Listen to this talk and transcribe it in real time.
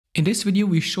In this video,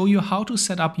 we show you how to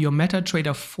set up your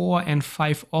MetaTrader 4 and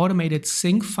 5 automated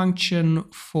sync function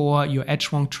for your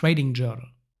Edgewonk trading journal.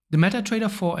 The MetaTrader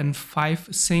 4 and 5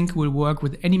 sync will work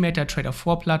with any MetaTrader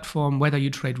 4 platform, whether you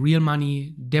trade real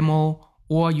money, demo,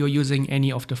 or you're using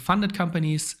any of the funded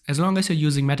companies. As long as you're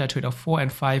using MetaTrader 4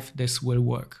 and 5, this will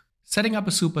work. Setting up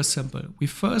is super simple. We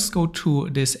first go to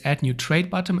this Add New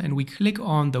Trade button and we click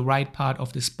on the right part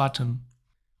of this button.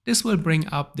 This will bring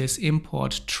up this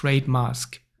Import Trade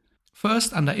Mask.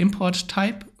 First, under Import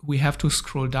Type, we have to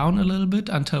scroll down a little bit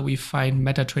until we find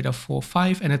MetaTrader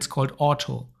 4.5 and it's called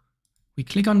Auto. We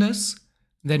click on this,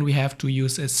 then we have to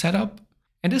use a setup,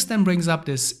 and this then brings up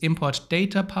this Import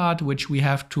Data part, which we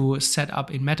have to set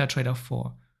up in MetaTrader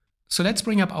 4. So let's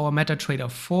bring up our MetaTrader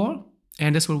 4,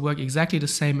 and this will work exactly the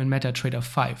same in MetaTrader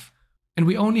 5. And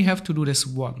we only have to do this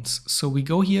once. So we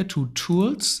go here to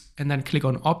Tools, and then click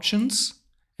on Options,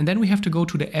 and then we have to go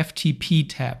to the FTP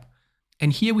tab.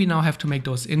 And here we now have to make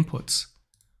those inputs.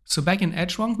 So back in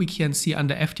Edgewonk, we can see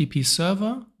under FTP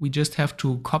server, we just have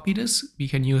to copy this. We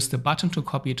can use the button to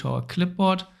copy it to our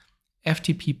clipboard.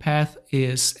 FTP path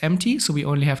is empty, so we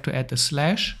only have to add the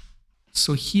slash.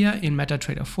 So here in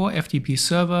MetaTrader 4 FTP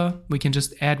server, we can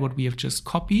just add what we have just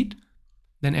copied.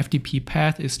 Then FTP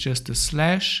path is just the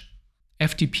slash.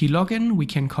 FTP login, we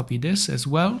can copy this as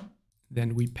well.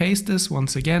 Then we paste this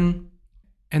once again.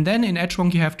 And then in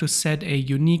Edgewonk, you have to set a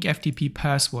unique FTP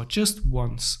password just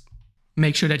once.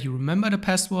 Make sure that you remember the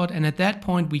password, and at that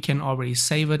point, we can already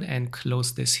save it and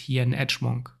close this here in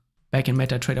Edgewonk. Back in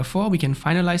MetaTrader 4, we can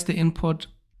finalize the input.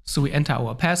 So we enter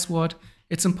our password.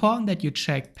 It's important that you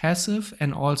check passive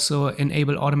and also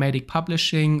enable automatic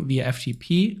publishing via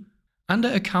FTP. Under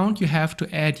account, you have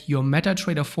to add your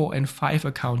MetaTrader 4 and 5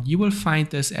 account. You will find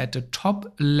this at the top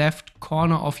left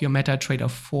corner of your MetaTrader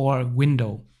 4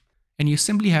 window. And you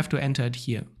simply have to enter it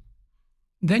here.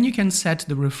 Then you can set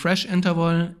the refresh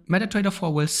interval. MetaTrader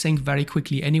 4 will sync very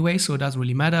quickly anyway, so it doesn't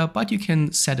really matter, but you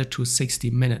can set it to 60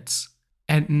 minutes.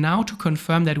 And now to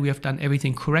confirm that we have done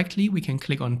everything correctly, we can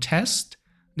click on Test.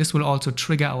 This will also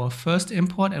trigger our first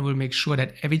import and will make sure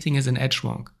that everything is in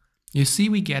Edgewonk. You see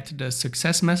we get the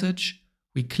success message.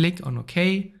 We click on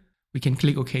OK. We can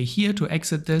click OK here to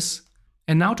exit this.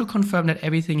 And now to confirm that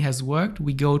everything has worked,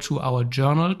 we go to our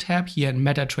Journal tab here in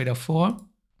MetaTrader 4.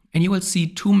 And you will see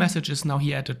two messages now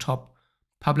here at the top.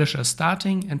 Publisher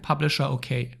starting and Publisher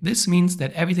OK. This means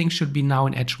that everything should be now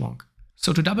in Edgewonk.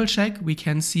 So to double check, we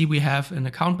can see we have an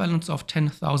account balance of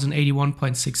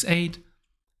 10,081.68.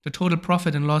 The total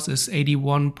profit and loss is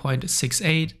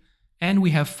 81.68. And we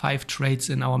have 5 trades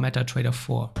in our MetaTrader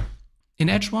 4. In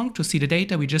Edgewonk, to see the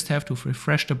data, we just have to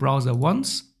refresh the browser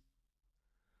once.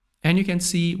 And you can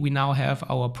see we now have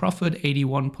our profit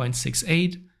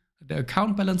 81.68, the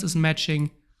account balance is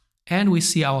matching, and we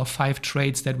see our 5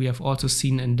 trades that we have also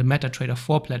seen in the MetaTrader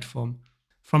 4 platform.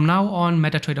 From now on,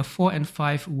 MetaTrader 4 and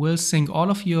 5 will sync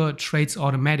all of your trades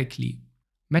automatically.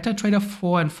 MetaTrader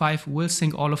 4 and 5 will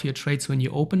sync all of your trades when you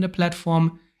open the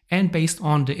platform and based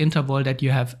on the interval that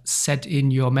you have set in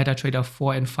your MetaTrader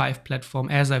 4 and 5 platform,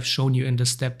 as I've shown you in the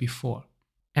step before.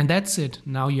 And that's it,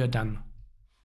 now you're done.